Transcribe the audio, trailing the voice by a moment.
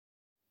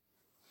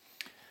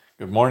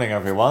Good morning,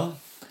 everyone.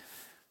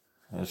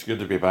 It's good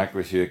to be back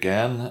with you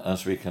again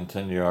as we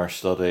continue our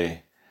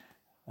study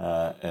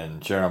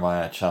in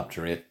Jeremiah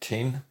chapter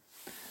 18.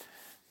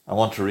 I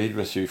want to read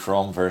with you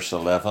from verse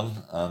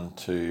 11 and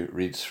to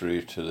read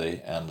through to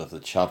the end of the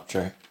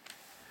chapter.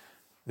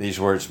 These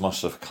words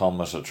must have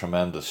come as a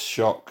tremendous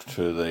shock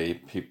to the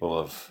people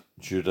of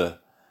Judah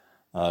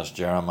as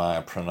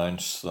Jeremiah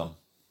pronounced them.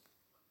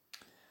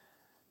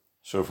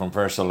 So from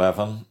verse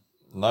 11,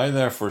 "Now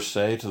therefore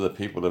say to the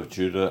people of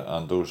Judah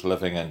and those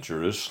living in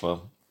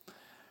Jerusalem,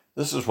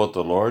 this is what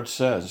the Lord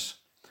says.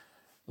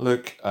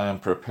 Look, I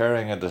am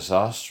preparing a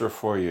disaster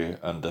for you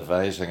and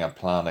devising a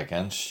plan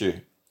against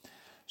you.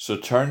 So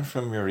turn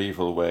from your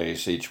evil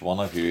ways, each one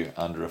of you,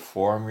 and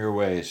reform your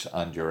ways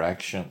and your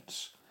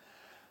actions."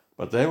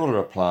 But they will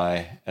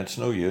reply, "It's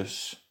no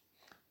use.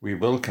 We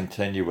will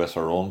continue with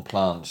our own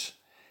plans.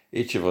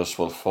 Each of us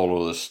will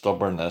follow the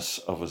stubbornness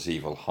of his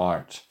evil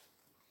heart.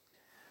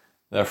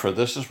 Therefore,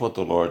 this is what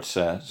the Lord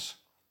says.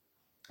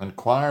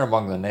 Inquire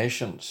among the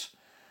nations.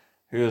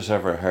 Who has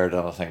ever heard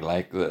anything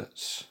like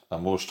this? A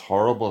most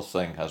horrible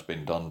thing has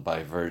been done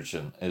by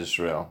virgin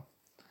Israel.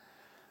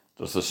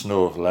 Does the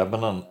snow of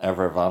Lebanon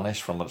ever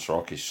vanish from its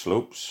rocky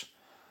slopes?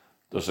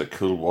 Does the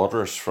cool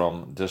waters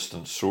from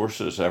distant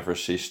sources ever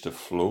cease to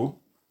flow?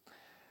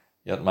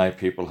 Yet my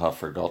people have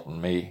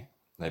forgotten me.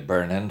 They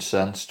burn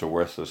incense to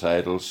worthless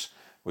idols,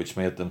 which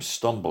made them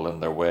stumble in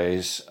their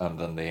ways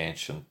and in the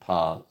ancient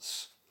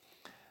paths.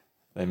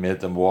 They made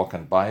them walk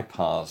in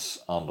bypaths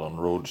and on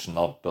roads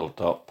not built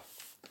up.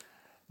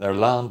 Their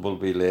land will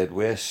be laid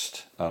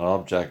waste, an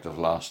object of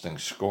lasting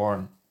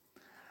scorn.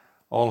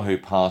 All who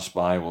pass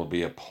by will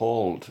be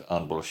appalled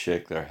and will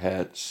shake their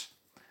heads.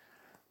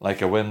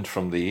 Like a wind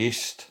from the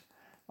east,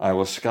 I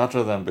will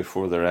scatter them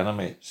before their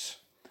enemies.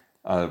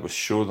 I will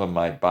show them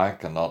my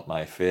back and not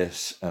my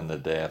face in the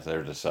day of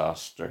their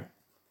disaster."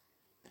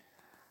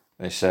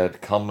 They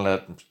said, "Come,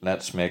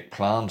 let's make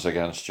plans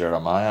against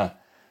Jeremiah,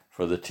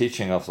 for the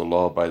teaching of the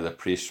law by the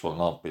priests will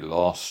not be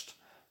lost,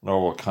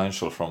 nor will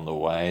counsel from the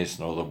wise,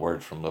 nor the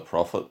word from the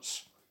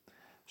prophets.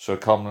 So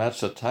come,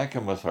 let's attack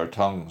him with our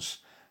tongues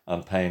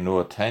and pay no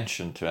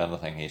attention to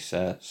anything he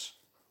says.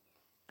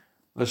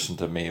 Listen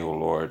to me, O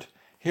Lord.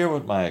 Hear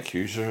what my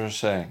accusers are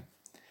saying.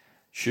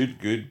 Should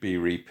good be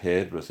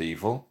repaid with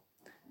evil?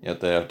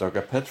 Yet they have dug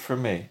a pit for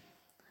me.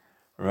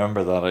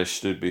 Remember that I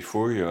stood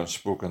before you and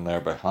spoke on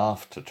their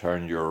behalf to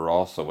turn your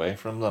wrath away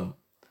from them.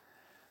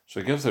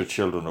 So give their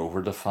children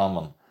over to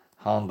famine,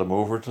 hand them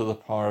over to the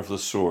power of the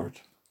sword.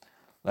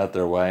 Let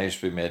their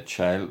wives be made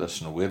childless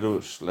and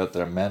widows. Let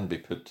their men be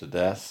put to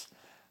death,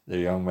 their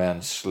young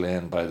men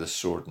slain by the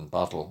sword in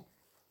battle.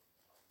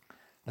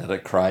 Let a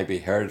cry be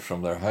heard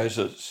from their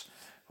houses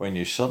when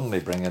you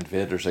suddenly bring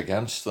invaders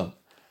against them,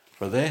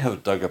 for they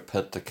have dug a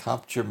pit to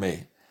capture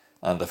me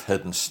and have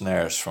hidden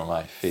snares for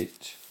my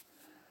feet.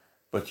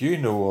 But you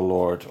know, O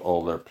Lord,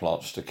 all their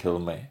plots to kill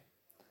me.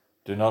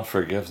 Do not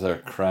forgive their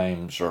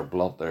crimes or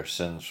blot their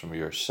sins from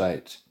your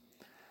sight.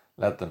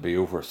 Let them be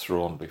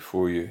overthrown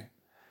before you.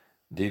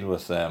 Deal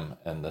with them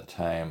in the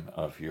time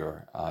of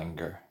your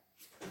anger."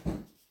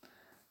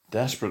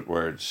 Desperate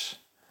words,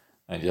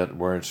 and yet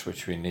words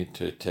which we need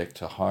to take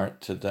to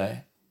heart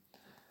today.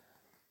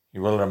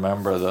 You will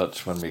remember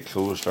that when we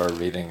closed our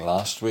reading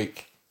last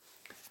week,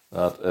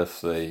 that if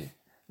the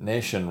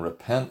nation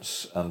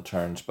repents and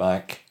turns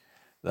back,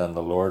 then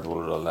the Lord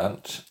will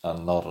relent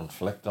and not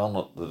inflict on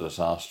it the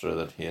disaster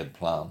that he had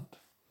planned.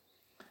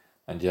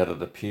 And yet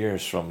it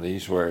appears from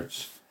these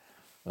words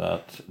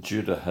that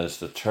Judah has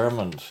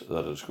determined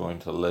that it's going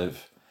to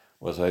live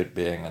without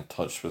being in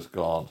touch with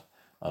God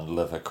and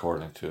live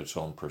according to its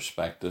own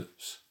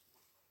perspectives.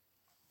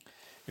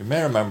 You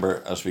may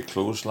remember as we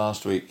closed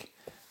last week,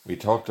 we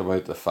talked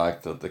about the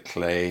fact that the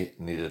clay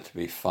needed to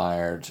be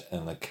fired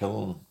in the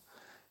kiln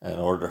in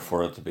order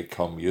for it to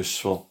become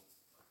useful.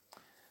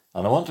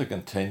 And I want to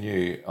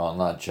continue on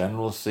that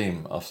general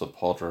theme of the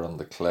potter and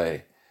the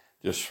clay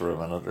just for a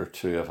minute or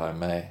two, if I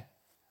may.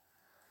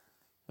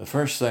 The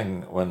first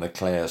thing when the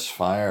clay is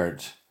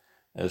fired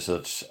is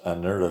it's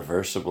an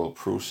irreversible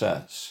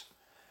process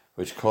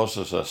which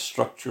causes a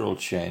structural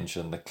change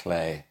in the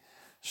clay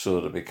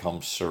so that it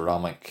becomes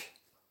ceramic.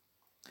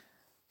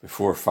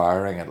 Before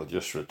firing, it'll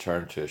just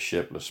return to a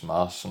shapeless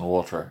mass in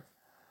water.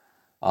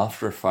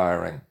 After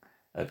firing,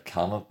 it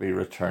cannot be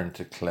returned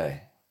to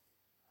clay.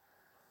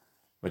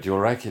 But you'll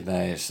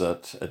recognize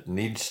that it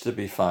needs to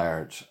be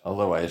fired,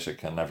 otherwise it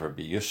can never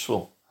be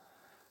useful.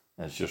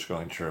 It's just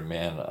going to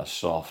remain a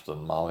soft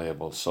and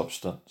malleable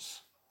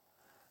substance.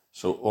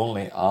 So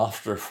only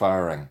after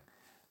firing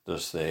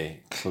does the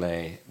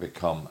clay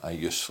become a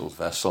useful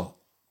vessel.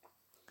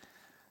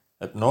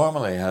 It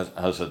normally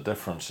has a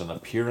difference in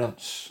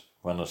appearance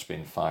when it's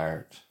been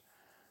fired.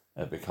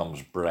 It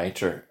becomes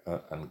brighter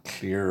and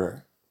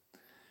clearer.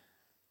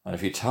 And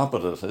if you tap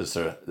at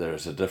it, there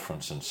is a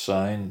difference in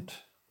sound.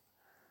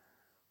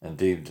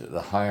 Indeed,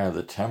 the higher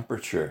the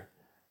temperature,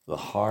 the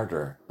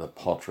harder the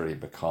pottery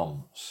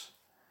becomes.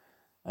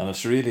 And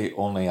it's really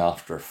only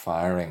after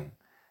firing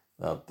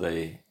that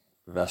the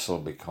vessel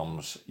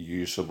becomes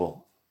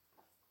usable.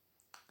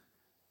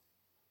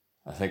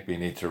 I think we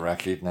need to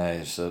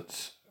recognize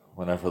that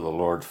whenever the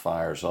Lord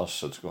fires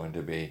us, it's going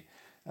to be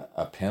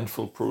a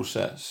painful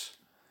process.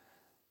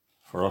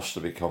 For us to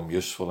become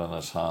useful in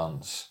his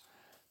hands,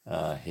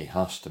 he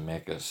has to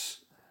make us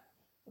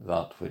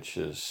that which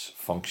is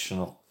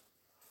functional.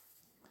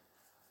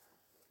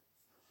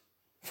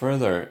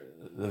 Further,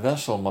 the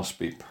vessel must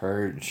be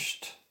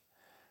purged.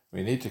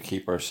 We need to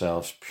keep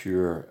ourselves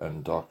pure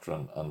in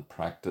doctrine and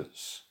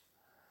practice.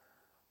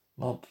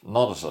 Not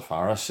as a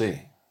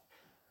Pharisee,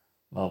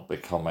 not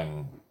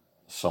becoming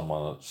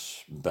someone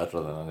that's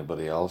better than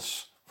anybody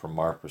else from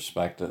our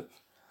perspective,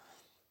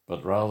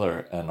 but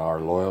rather in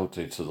our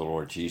loyalty to the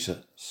Lord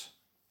Jesus.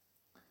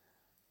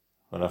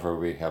 Whenever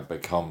we have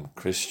become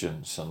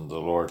Christians and the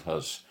Lord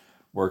has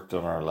worked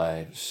in our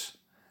lives,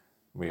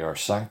 we are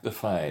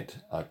sanctified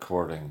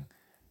according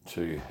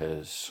to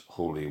his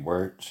holy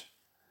word.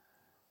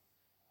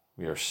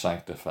 We are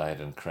sanctified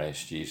in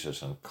Christ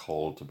Jesus and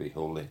called to be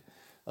holy,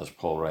 as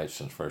Paul writes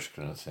in 1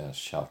 Corinthians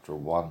chapter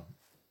 1.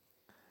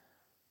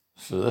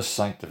 So this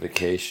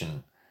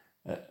sanctification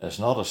is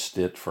not a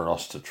state for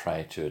us to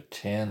try to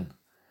attain,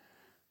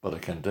 but a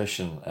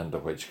condition into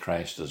which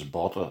Christ has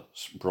brought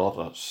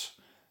us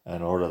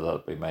in order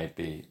that we might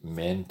be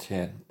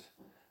maintained,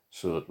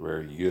 so that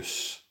we're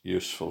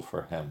useful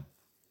for him.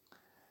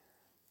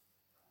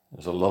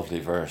 There's a lovely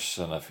verse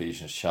in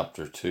Ephesians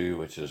chapter 2,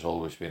 which has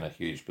always been a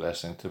huge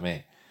blessing to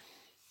me,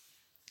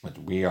 that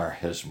we are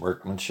his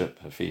workmanship,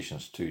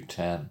 Ephesians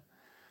 2:10.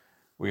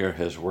 We are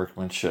his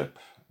workmanship,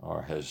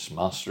 or his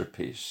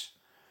masterpiece,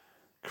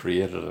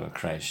 created in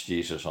Christ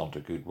Jesus unto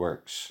good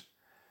works,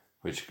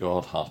 which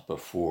God hath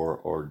before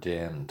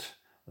ordained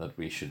that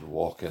we should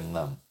walk in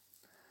them.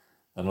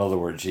 In other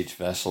words, each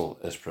vessel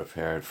is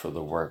prepared for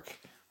the work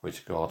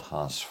which God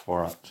has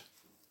for it.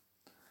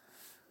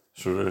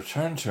 So to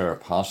return to our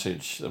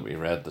passage that we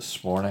read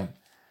this morning,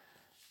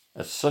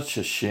 it's such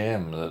a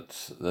shame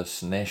that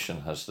this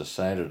nation has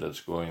decided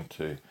it's going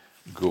to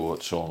go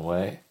its own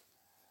way.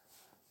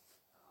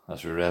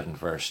 As we read in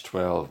verse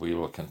 12, we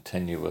will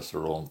continue with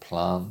our own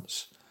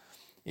plans.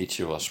 Each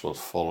of us will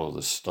follow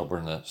the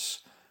stubbornness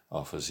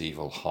of his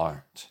evil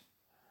heart.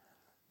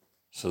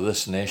 So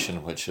this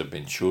nation, which had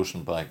been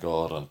chosen by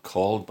God and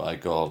called by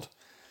God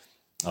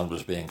and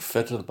was being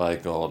fitted by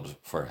God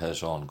for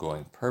his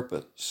ongoing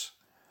purpose,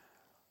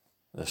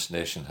 this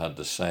nation had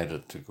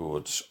decided to go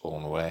its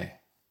own way.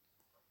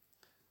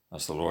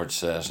 As the Lord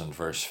says in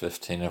verse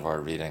 15 of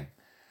our reading,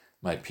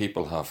 "My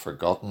people have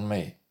forgotten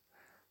me.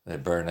 They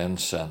burn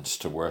incense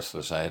to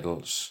worthless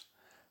idols,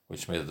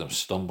 which made them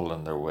stumble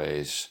in their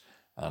ways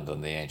and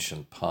in the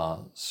ancient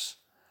paths.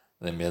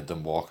 They made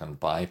them walk on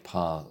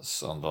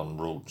bypaths and on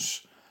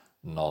roads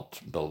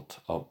not built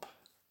up."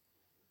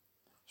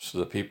 So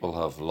the people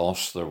have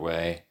lost their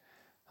way,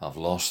 have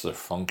lost their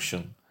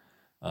function,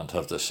 and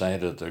have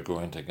decided they're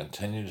going to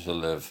continue to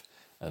live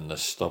in the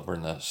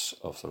stubbornness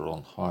of their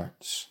own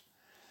hearts.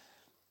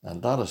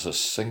 And that is a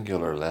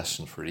singular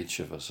lesson for each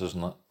of us,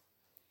 isn't it?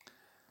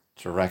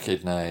 To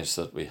recognize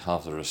that we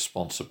have the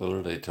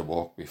responsibility to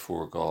walk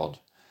before God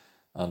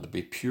and to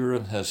be pure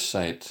in his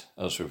sight,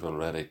 as we've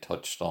already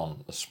touched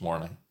on this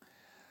morning.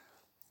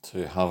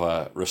 To have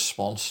a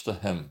response to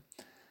him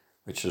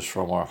which is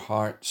from our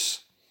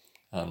hearts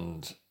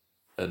and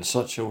in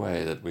such a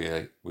way that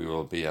we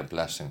will be a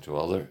blessing to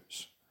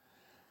others.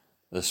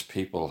 This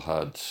people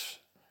had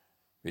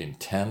been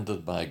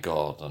tended by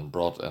God and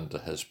brought into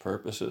his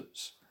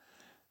purposes,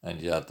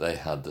 and yet they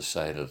had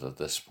decided at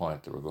this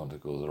point they were going to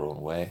go their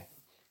own way.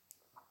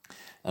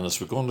 And it's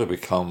going to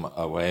become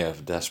a way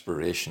of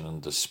desperation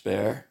and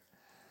despair,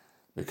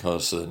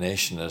 because the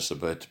nation is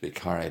about to be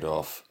carried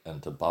off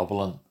into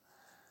Babylon.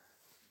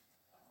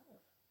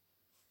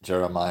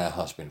 Jeremiah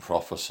has been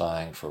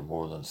prophesying for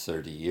more than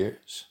 30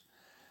 years,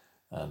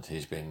 and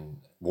he's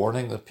been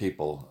warning the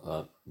people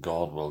that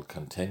God will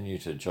continue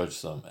to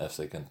judge them if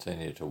they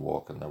continue to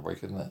walk in their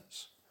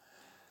wickedness.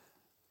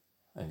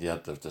 And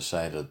yet they've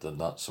decided that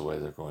that's the way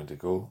they're going to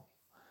go.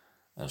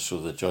 And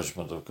so the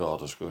judgment of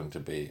God is going to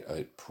be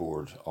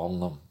outpoured on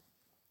them.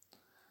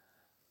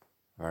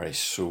 Very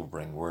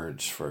sobering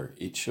words for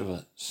each of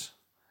us.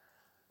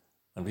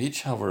 And we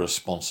each have a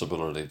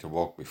responsibility to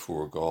walk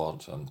before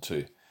God and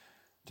to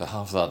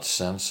have that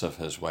sense of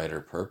his wider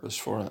purpose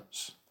for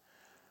us.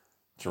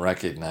 To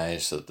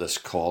recognize that this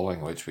calling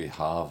which we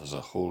have is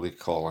a holy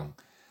calling,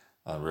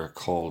 and we're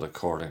called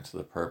according to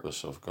the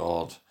purpose of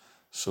God,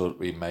 so that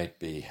we might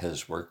be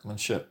his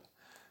workmanship,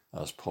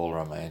 as Paul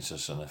reminds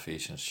us in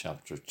Ephesians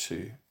chapter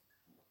 2.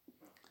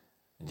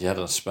 And yet,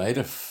 in spite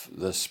of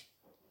this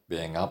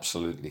being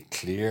absolutely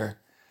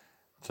clear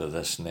to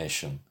this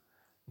nation,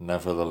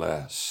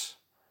 nevertheless,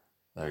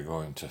 they're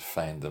going to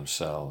find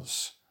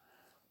themselves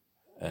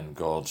in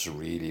God's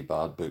really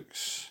bad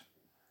books.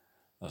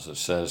 As it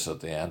says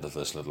at the end of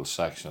this little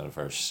section in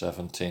verse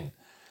 17,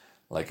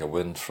 "Like a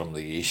wind from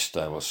the east,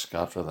 I will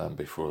scatter them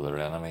before their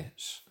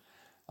enemies.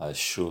 I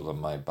show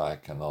them my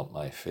back and not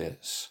my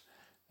face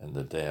in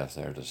the day of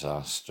their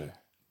disaster."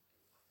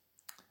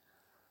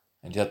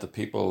 And yet the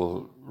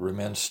people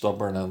remain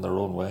stubborn in their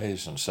own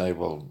ways and say,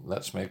 well,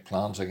 let's make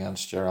plans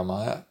against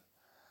Jeremiah.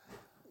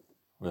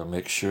 We'll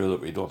make sure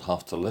that we don't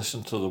have to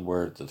listen to the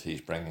word that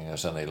he's bringing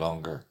us any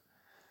longer.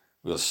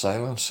 We'll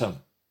silence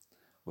him.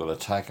 We'll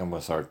attack him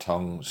with our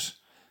tongues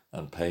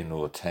and pay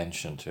no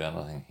attention to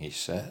anything he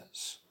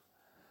says.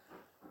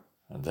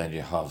 And then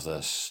you have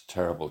this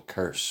terrible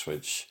curse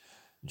which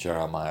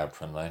Jeremiah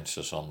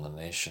pronounces on the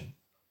nation.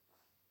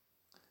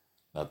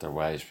 Let their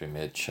wives be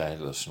made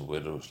childless and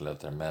widows, let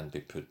their men be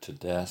put to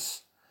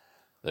death,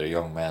 their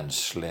young men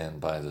slain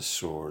by the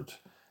sword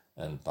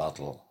in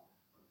battle.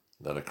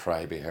 Let a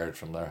cry be heard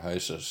from their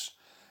houses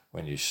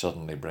when you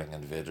suddenly bring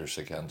invaders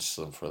against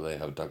them, for they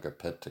have dug a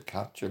pit to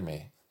capture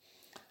me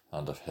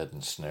and have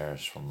hidden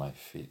snares from my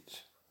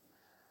feet.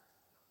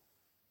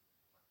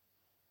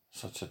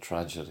 Such a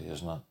tragedy,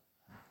 isn't it?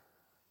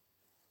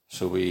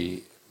 So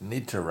we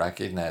need to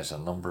recognize a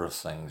number of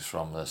things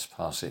from this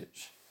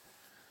passage.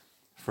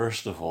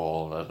 First of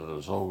all, that it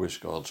is always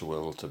God's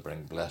will to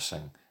bring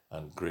blessing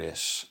and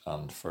grace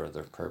and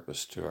further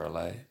purpose to our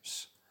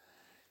lives.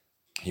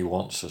 He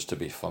wants us to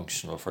be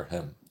functional for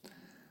him,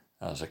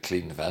 as a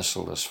clean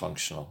vessel is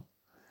functional.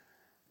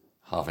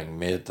 Having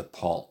made the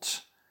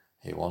pot,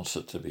 he wants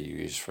it to be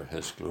used for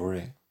his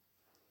glory.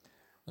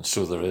 And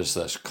so there is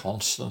this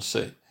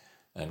constancy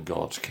in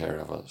God's care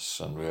of us,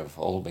 and we have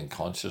all been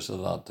conscious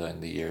of that down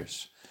the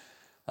years.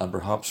 And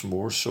perhaps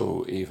more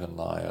so even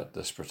now at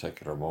this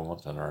particular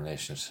moment in our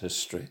nation's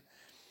history,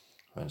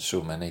 when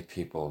so many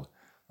people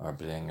are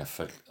being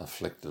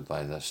afflicted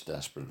by this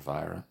desperate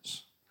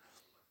virus.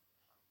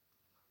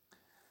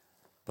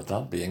 But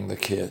that being the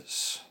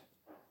case,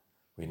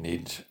 we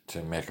need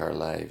to make our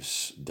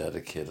lives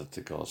dedicated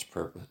to God's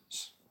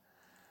purpose.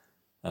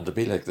 And to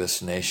be like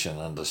this nation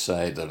and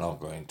decide they're not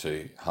going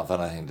to have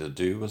anything to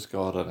do with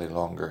God any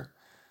longer,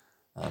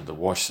 and to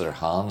wash their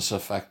hands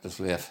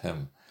effectively of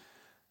him,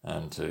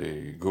 and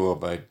to go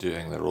about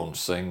doing their own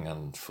thing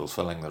and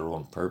fulfilling their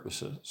own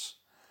purposes.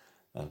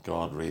 And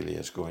God really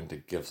is going to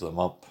give them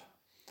up.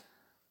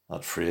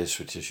 That phrase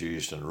which is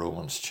used in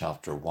Romans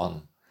chapter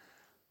 1,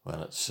 when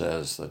it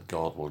says that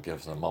God will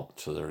give them up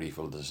to their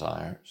evil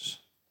desires.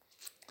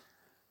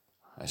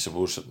 I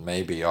suppose it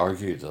may be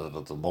argued that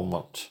at the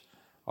moment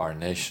our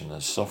nation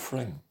is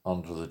suffering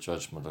under the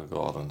judgment of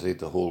God. Indeed,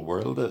 the whole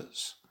world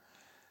is.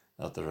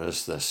 That there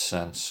is this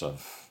sense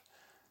of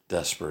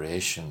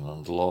desperation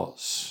and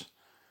loss,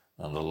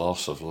 and the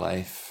loss of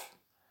life,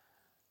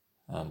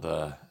 and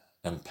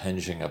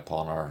impinging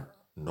upon our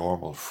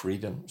normal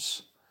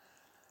freedoms.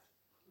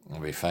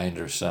 And we find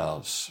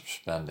ourselves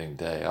spending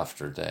day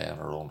after day in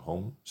our own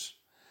homes,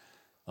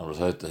 and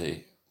without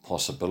the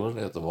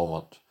possibility at the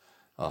moment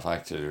of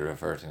actually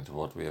reverting to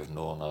what we have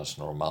known as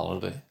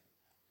normality.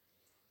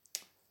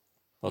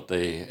 But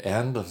the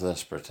end of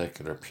this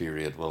particular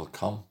period will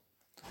come.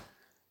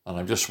 And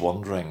I'm just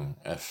wondering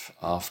if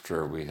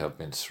after we have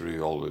been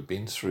through all we've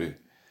been through,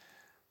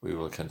 we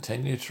will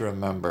continue to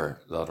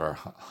remember that our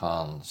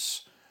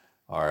hands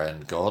are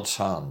in God's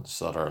hands,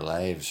 that our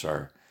lives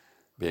are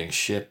being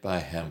shaped by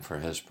him for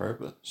his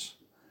purpose.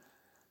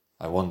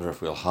 I wonder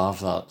if we'll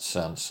have that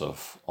sense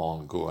of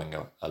ongoing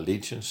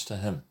allegiance to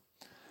him,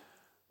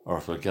 or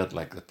if we'll get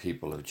like the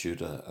people of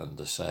Judah and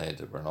decide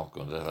that we're not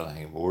going to have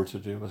anything more to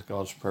do with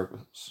God's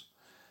purpose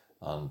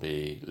and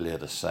be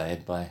laid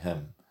aside by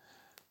him,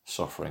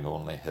 suffering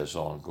only his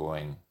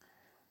ongoing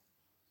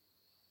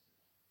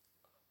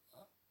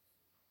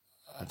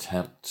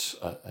attempt,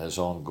 his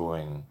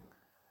ongoing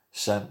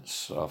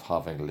sense of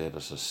having laid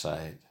us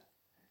aside.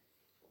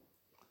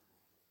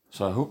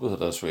 So I hope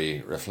that as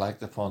we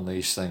reflect upon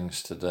these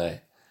things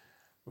today,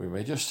 we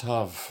may just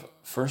have,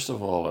 first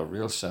of all, a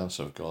real sense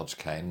of God's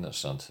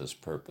kindness and his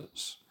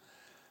purpose,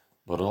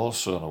 but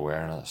also an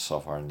awareness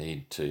of our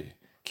need to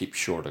keep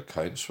short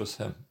accounts with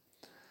him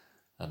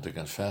and to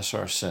confess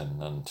our sin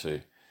and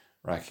to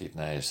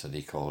recognize that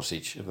he calls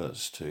each of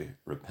us to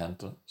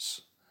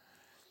repentance.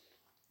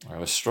 I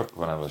was struck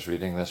when I was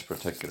reading this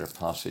particular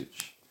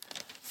passage,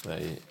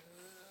 the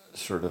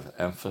sort of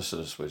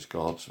emphasis which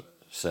God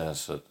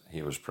says that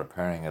he was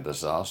preparing a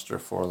disaster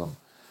for them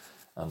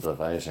and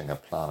devising a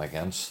plan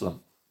against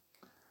them.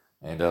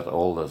 And that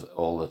all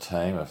the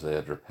time, if they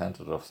had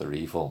repented of their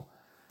evil,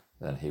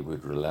 then he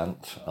would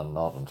relent and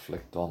not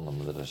inflict on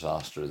them the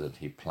disaster that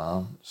he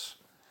plans.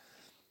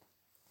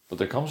 But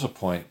there comes a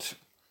point,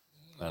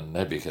 and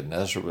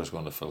Nebuchadnezzar was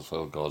going to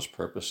fulfill God's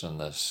purpose in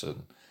this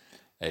in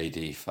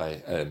BC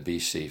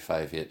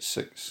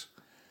 586,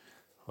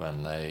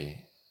 when the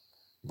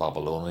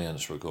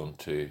Babylonians were going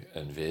to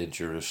invade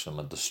Jerusalem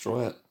and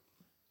destroy it.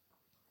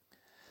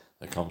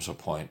 There comes a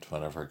point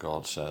whenever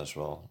God says,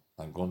 well,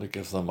 I'm going to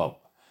give them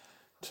up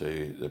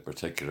to the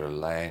particular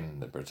line,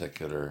 the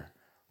particular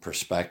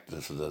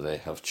perspective that they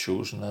have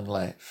chosen in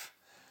life,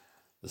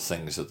 the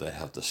things that they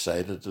have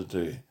decided to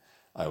do,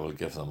 I will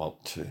give them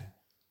up to.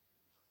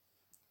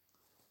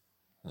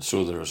 And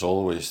so there is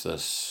always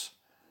this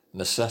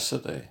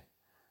necessity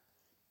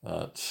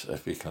that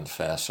if we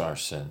confess our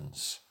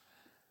sins,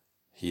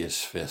 he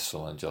is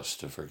faithful and just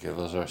to forgive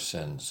us our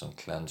sins and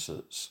cleanse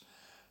us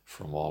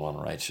from all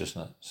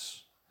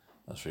unrighteousness,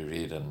 as we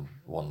read in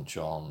 1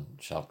 John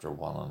chapter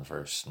 1 and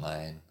verse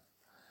 9,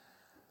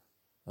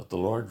 that the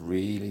Lord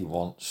really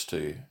wants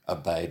to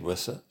abide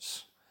with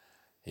us.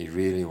 He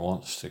really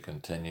wants to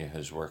continue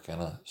his work in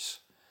us.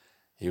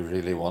 He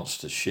really wants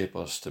to shape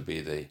us to be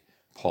the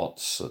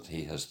pots that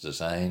he has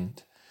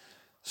designed,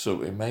 so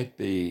we might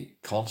be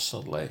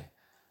constantly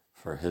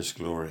for his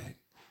glory.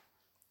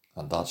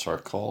 And that's our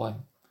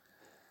calling.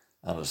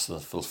 And it's the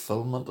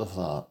fulfillment of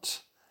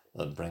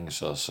that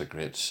brings us a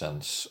great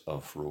sense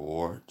of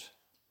reward.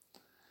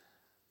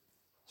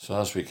 So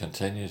as we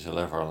continue to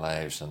live our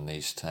lives in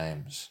these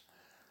times,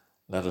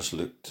 let us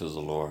look to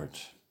the Lord.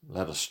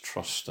 Let us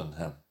trust in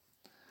him.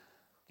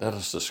 Let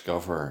us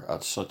discover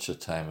at such a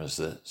time as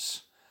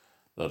this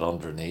that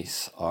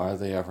underneath are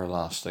the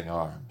everlasting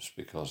arms,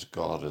 because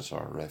God is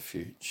our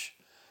refuge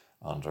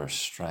and our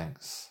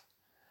strength.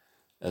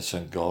 It's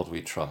in God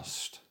we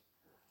trust,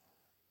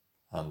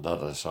 and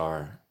that is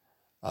our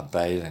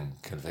abiding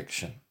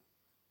conviction.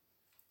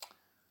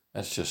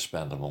 Let's just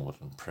spend a moment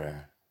in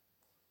prayer.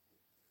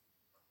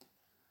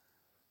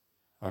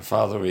 Our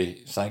Father,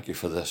 we thank you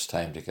for this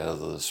time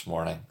together this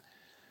morning,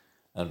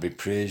 and we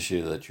praise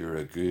you that you're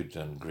a good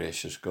and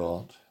gracious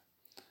God,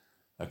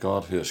 a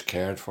God who has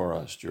cared for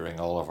us during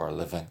all of our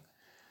living,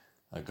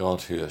 a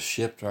God who has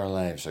shaped our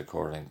lives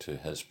according to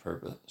his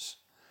purpose.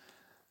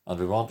 And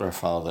we want our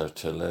Father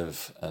to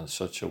live in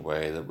such a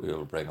way that we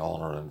will bring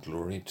honour and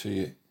glory to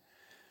you,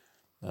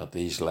 that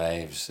these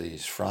lives,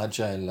 these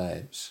fragile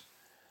lives,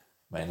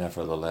 may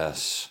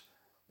nevertheless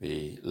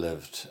be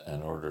lived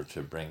in order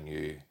to bring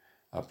you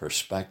a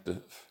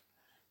perspective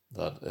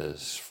that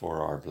is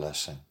for our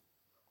blessing.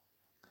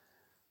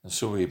 And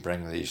so we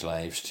bring these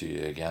lives to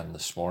you again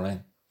this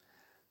morning.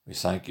 We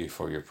thank you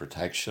for your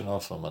protection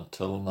of them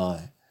until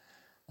now,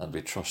 and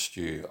we trust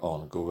you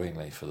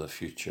ongoingly for the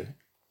future.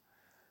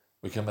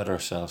 We commit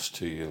ourselves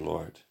to you,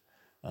 Lord,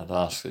 and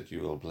ask that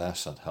you will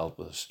bless and help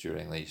us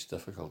during these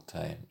difficult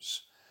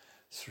times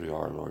through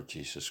our Lord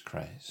Jesus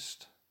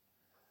Christ.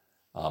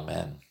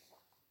 Amen.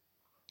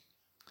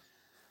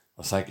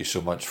 Well, thank you so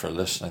much for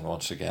listening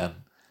once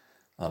again,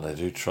 and I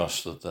do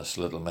trust that this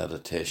little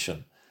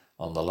meditation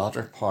on the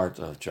latter part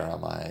of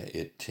Jeremiah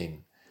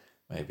 18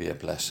 may be a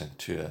blessing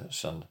to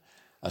us and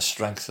a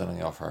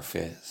strengthening of our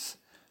faith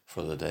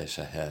for the days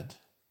ahead.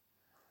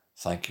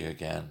 Thank you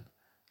again,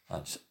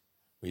 and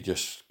we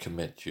just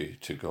commit you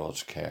to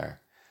God's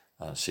care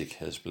and seek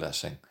his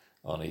blessing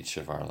on each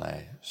of our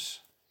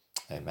lives.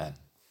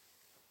 Amen.